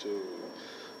voice to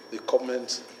the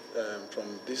comments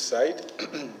from this side.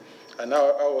 And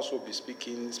now I'll also be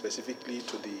speaking specifically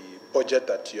to the budget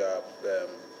that you have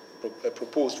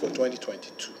proposed for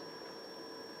 2022.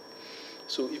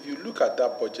 So if you look at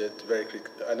that budget very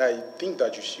quickly, and I think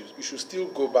that you should still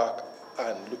go back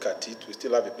and look at it. We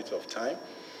still have a bit of time.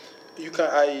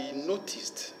 I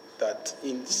noticed that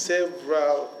in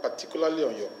several, particularly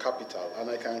on your capital, and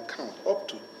I can count up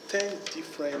to 10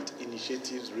 different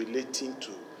initiatives relating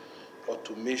to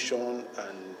automation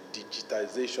and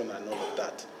digitization and all of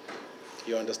that.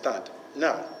 You understand?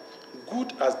 Now,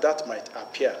 good as that might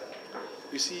appear,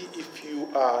 you see, if you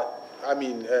are,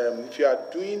 if you are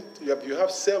doing, you have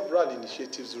several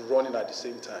initiatives running at the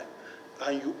same time,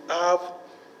 and you have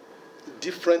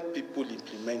different people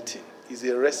implementing, is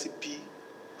a recipe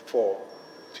for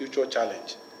future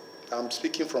challenge. I'm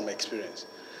speaking from experience.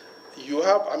 You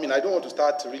have, I don't want to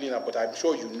start reading out, but I'm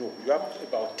sure you know, you have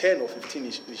about 10 or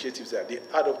 15 initiatives there. They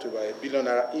add up to about $1 billion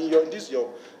in this your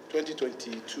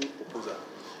 2022 proposal.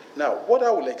 Now, what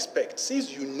I will expect,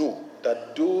 since you know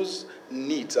that those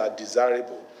needs are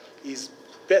desirable, is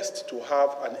best to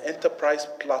have an enterprise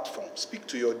platform. Speak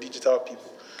to your digital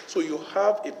people. So you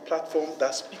have a platform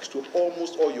that speaks to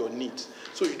almost all your needs.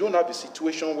 So you don't have a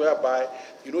situation whereby,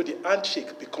 the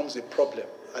handshake becomes a problem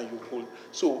and you pull.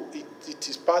 So it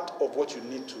is part of what you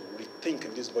need to rethink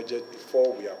in this budget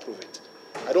before we approve it.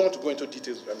 I don't want to go into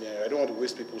details. I don't want to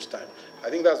waste people's time. I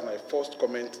think that's my first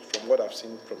comment from what I've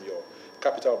seen from your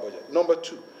capital budget. Number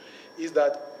two is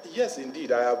that, yes,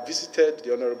 indeed, I have visited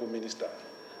the Honorable Minister.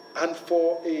 And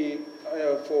for a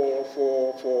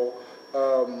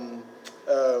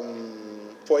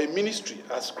ministry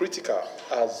as critical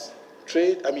as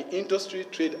trade, industry,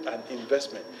 trade, and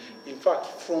investment, in fact,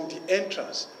 from the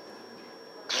entrance,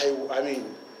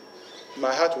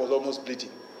 my heart was almost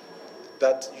bleeding.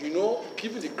 That,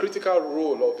 given the critical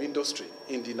role of industry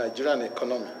in the Nigerian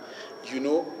economy,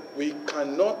 we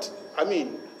cannot,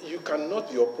 you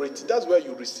cannot be operating. That's where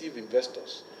you receive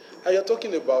investors. And you're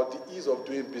talking about the ease of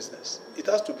doing business. It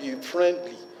has to be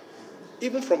friendly.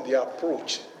 Even from the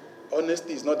approach,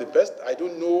 honesty is not the best. I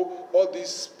don't know all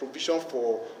this provision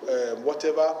for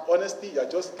whatever. Honestly,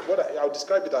 I'll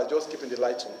describe it as just keeping the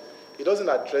lights on. It doesn't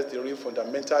address the real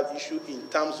fundamental issue in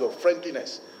terms of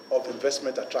friendliness of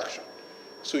investment attraction.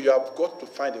 So you have got to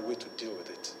find a way to deal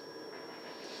with it.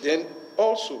 Then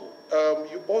also,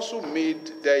 you also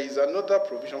there is another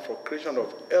provision for creation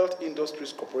of Health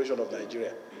Industries Corporation of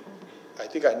Nigeria. I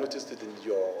think I noticed it in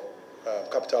your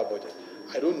capital budget.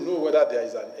 I don't know whether there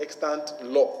is an extant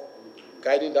law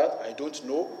guiding that. I don't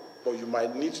know, but you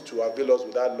might need to avail us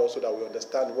with that law so that we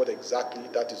understand what exactly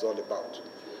that is all about.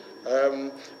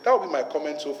 That will be my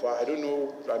comment so far. I don't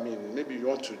know, maybe you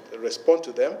want to respond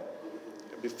to them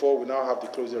before we now have the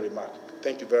closing remark.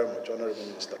 Thank you very much, Honorable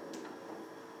Minister.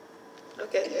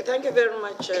 Okay, thank you very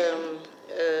much,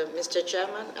 Mr.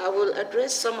 Chairman. I will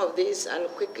address some of these and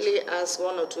quickly ask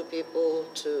one or two people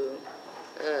to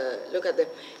look at them.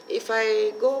 If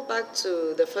I go back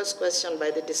to the first question by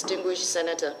the distinguished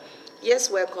senator, yes,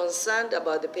 we're concerned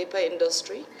about the paper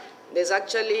industry. There's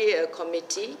actually a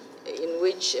committee in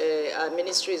which our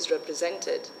ministry is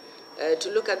represented to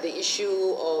look at the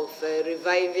issue of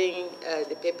reviving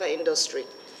the paper industry.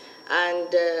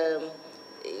 And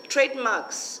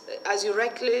trademarks, as you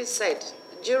rightly said,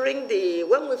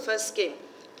 when we first came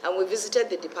and we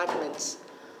visited the departments,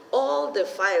 all the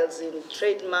files in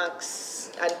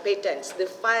trademarks and patents, the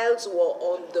files were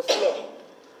on the floor,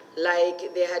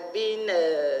 like there had been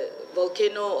a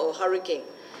volcano or hurricane.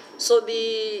 So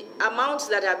the amounts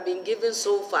that have been given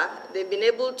so far, they've been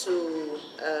able to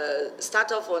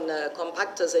start off on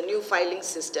compactors, a new filing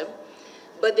system,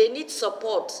 but they need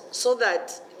support so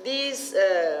that these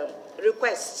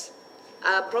requests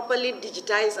are properly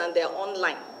digitized and they're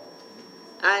online.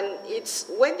 And it's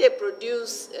when they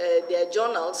produce their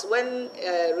journals, when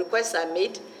requests are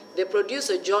made, they produce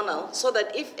a journal so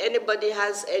that if anybody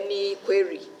has any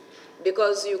query,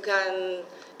 because you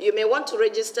may want to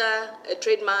register a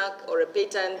trademark or a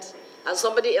patent and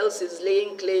somebody else is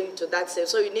laying claim to that same.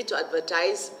 So you need to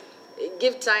advertise,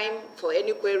 give time for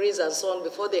any queries and so on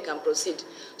before they can proceed.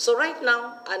 So right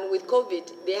now, and with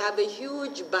COVID, they have a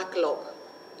huge backlog.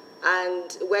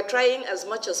 And we're trying as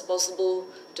much as possible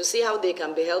to see how they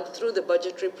can be helped through the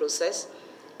budgetary process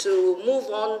to move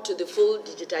on to the full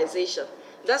digitization.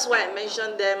 That's why I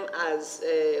mentioned them as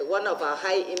one of our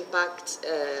high-impact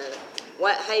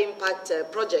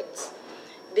projects.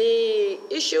 The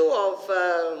issue of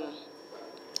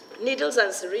needles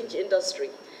and syringe industry,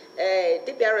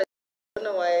 DPRS, I don't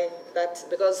know why that,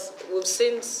 because we've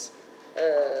since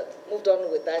moved on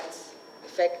with that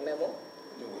fake memo.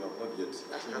 No, we have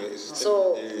not yet.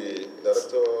 So, the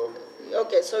director.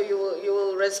 Okay, so you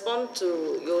will respond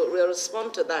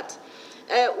to that.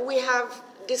 We have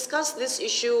discussed this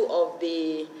issue of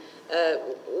the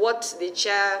what the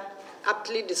chair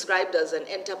aptly described as an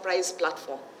enterprise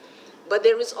platform, but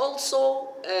there is also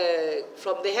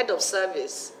from the head of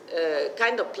service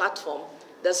kind of platform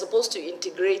They're supposed to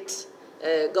integrate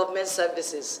government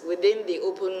services within the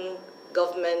open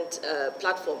government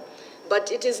platform.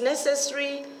 But it is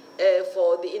necessary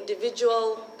for the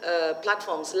individual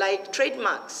platforms, like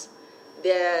trademarks.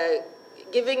 They're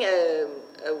giving a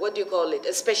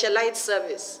specialized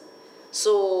service.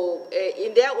 So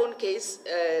in their own case,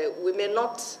 we may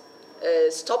not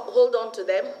hold on to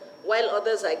them while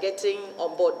others are getting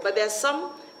on board. But there are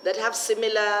some that have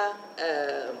similar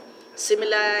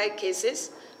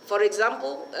cases. For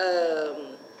example,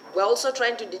 we're also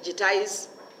trying to digitize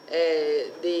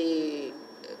the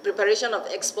preparation of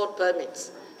export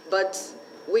permits. But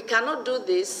we cannot do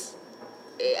this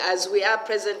as we are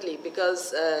presently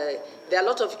because there are a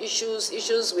lot of issues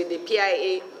with the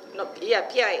PIA,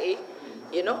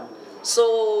 you know.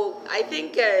 So I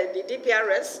think the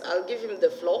DPRS, I'll give him the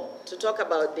floor to talk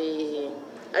about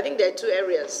I think there are two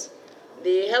areas.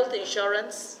 The health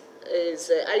insurance is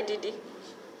IDD,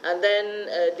 and then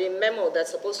the memo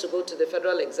that's supposed to go to the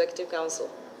Federal Executive Council.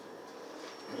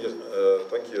 Yes,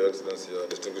 thank you, Your Excellency,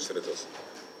 distinguished senators.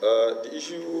 The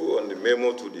issue on the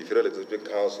memo to the Federal Executive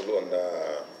Council on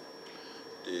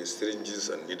the syringes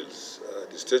and needles,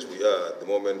 the stage we are at the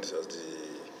moment, as the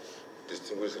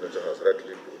distinguished senator has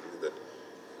rightly put, is that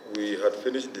we had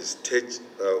finished the stage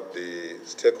of the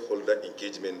stakeholder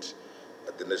engagement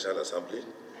at the National Assembly,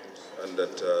 and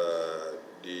that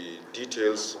the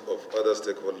details of other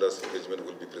stakeholders' engagement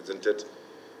will be presented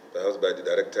perhaps by the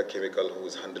Director Chemical who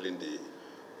is handling the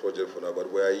project for now,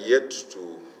 but we are yet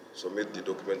to submit the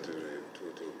document to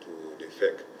the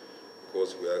FEC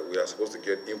because we are supposed to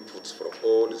get inputs from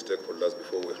all the stakeholders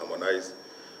before we harmonize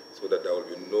so that there will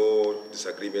be no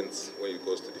disagreements when it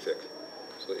goes to the FEC.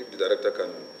 So if the Director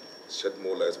can shed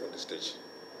more light on this stage.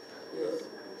 Yes.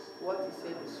 What you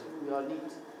said is your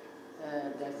lead.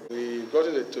 We got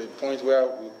it to a point where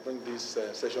we bring this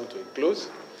session to a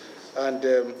close, and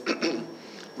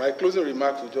my closing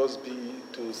remarks will just be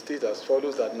to state as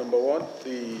follows: that number one,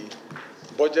 the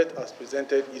budget as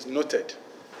presented is noted.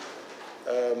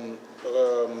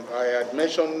 I had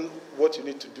mentioned what you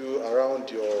need to do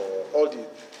around all the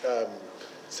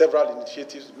several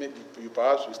initiatives. Maybe you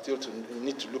perhaps will still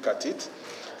need to look at it.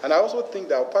 And I also think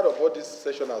that part of what this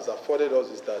session has afforded us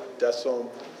is that there are some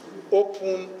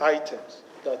open items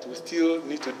that we still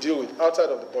need to deal with outside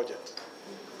of the budget.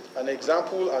 An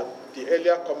example are the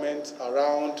earlier comments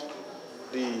around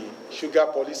the sugar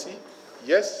policy.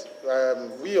 Yes,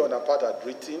 we on our part had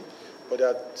written, but there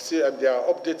are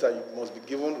updates that must be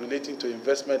given relating to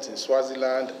investments in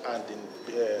Swaziland and in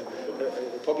the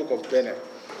Republic of Benin.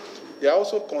 There are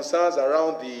also concerns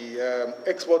around the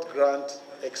export grant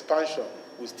expansion.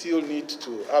 We still need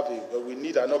to have we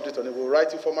need an update on it. We'll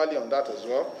write informally on that as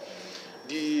well.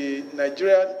 The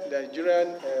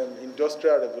Nigerian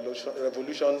Industrial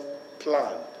Revolution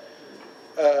Plan,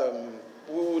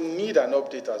 we will need an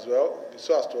update as well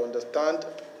so as to understand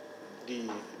the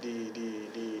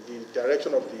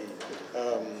direction of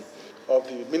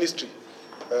the ministry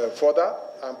further,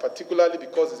 and particularly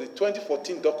because it's a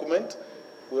 2014 document.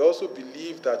 We also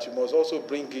believe that you must also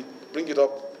bring it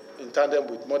up in tandem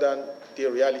with modern day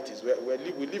realities.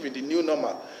 We live in the new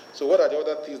normal. So what are the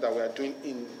other things that we are doing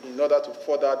in order to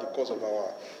further the course of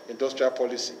our industrial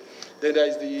policy? Then there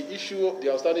is the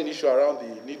outstanding issue around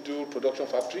the needle production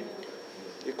factory,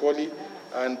 equally.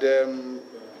 And you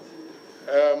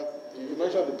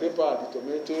mentioned the paper and the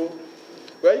tomato.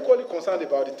 We are equally concerned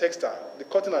about the textile, the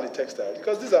cotton and the textile,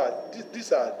 because these are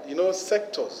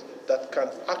sectors that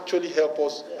can actually help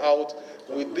us out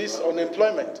with this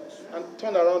unemployment and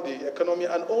turn around the economy,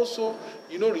 and also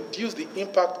reduce the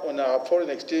impact on our foreign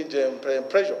exchange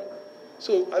pressure.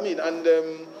 So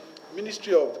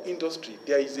Ministry of Industry,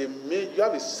 you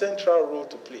have a central role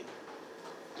to play.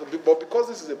 So, but because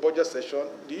this is a budget session,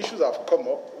 the issues have come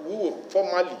up. We will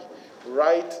formally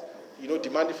write,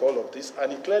 demanding for all of this,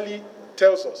 and it clearly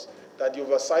tells us that the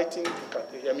oversighting,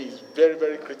 is very,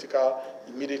 very critical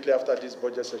immediately after this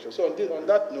budget session. So on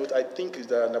that note, I think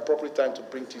it's an appropriate time to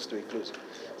bring this to a close.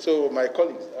 So my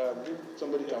colleagues,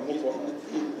 somebody can move for,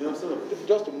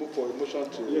 just to move for a motion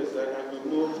to... Yes, I will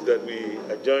move that we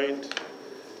adjourned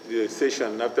the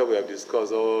session after we have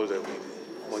discussed all that we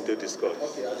want to discuss.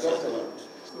 Okay, adjourned.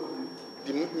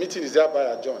 The meeting is thereby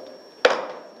adjourned.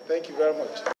 Thank you very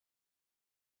much.